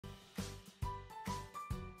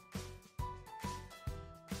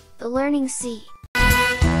the Learning Sea.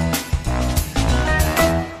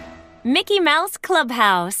 Mickey Mouse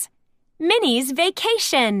Clubhouse. Minnie's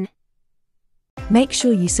Vacation. Make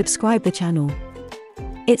sure you subscribe the channel.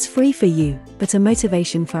 It's free for you, but a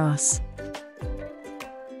motivation for us.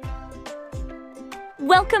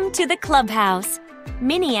 Welcome to the Clubhouse.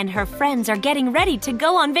 Minnie and her friends are getting ready to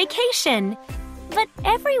go on vacation. But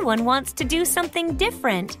everyone wants to do something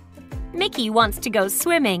different. Mickey wants to go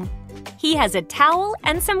swimming. He has a towel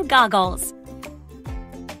and some goggles.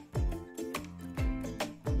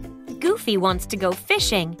 Goofy wants to go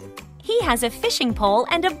fishing. He has a fishing pole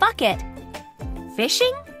and a bucket.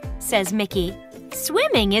 Fishing? Says Mickey.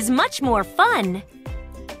 Swimming is much more fun.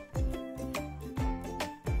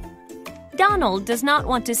 Donald does not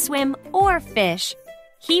want to swim or fish.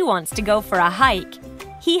 He wants to go for a hike.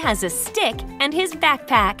 He has a stick and his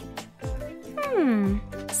backpack.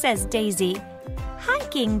 Says Daisy.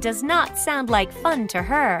 Hiking does not sound like fun to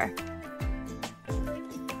her.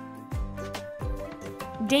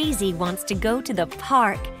 Daisy wants to go to the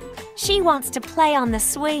park. She wants to play on the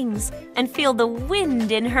swings and feel the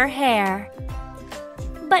wind in her hair.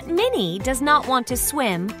 But Minnie does not want to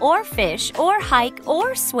swim or fish or hike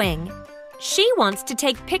or swing. She wants to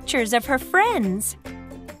take pictures of her friends.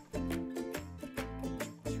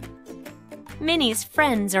 Minnie's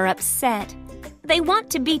friends are upset. They want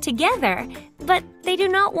to be together, but they do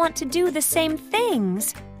not want to do the same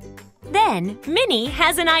things. Then Minnie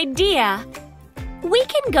has an idea. "We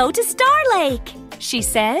can go to Star Lake," she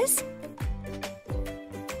says.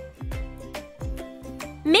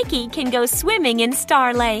 Mickey can go swimming in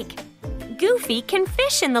Star Lake. Goofy can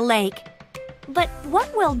fish in the lake. But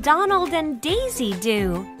what will Donald and Daisy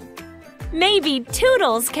do? Maybe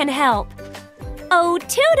Toodles can help. "Oh,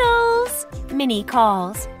 Toodles!" Minnie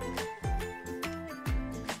calls.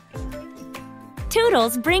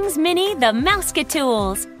 Toodles brings Minnie the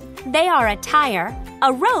Mousecatools. They are a tire,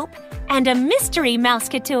 a rope, and a mystery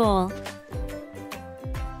Mousecatool.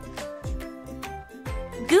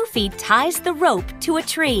 Goofy ties the rope to a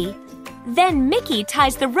tree. Then Mickey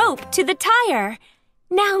ties the rope to the tire.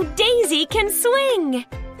 Now Daisy can swing.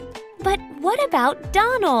 But what about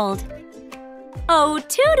Donald? "Oh,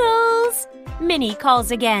 Toodles!" Minnie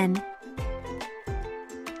calls again.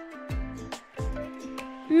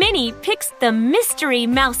 Minnie picks the mystery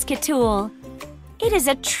Mousecatool. It is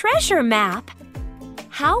a treasure map.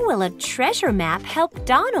 How will a treasure map help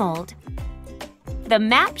Donald? The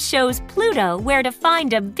map shows Pluto where to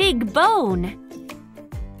find a big bone.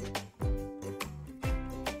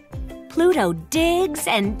 Pluto digs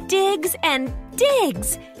and digs and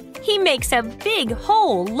digs. He makes a big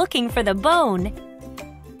hole looking for the bone.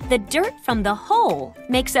 The dirt from the hole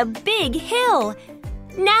makes a big hill.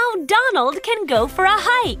 Now Donald can go for a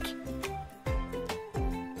hike.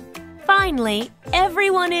 Finally,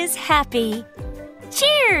 everyone is happy.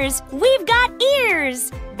 "Cheers! We've got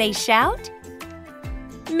ears!" they shout.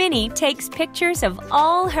 Minnie takes pictures of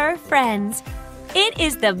all her friends. It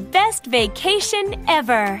is the best vacation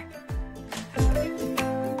ever.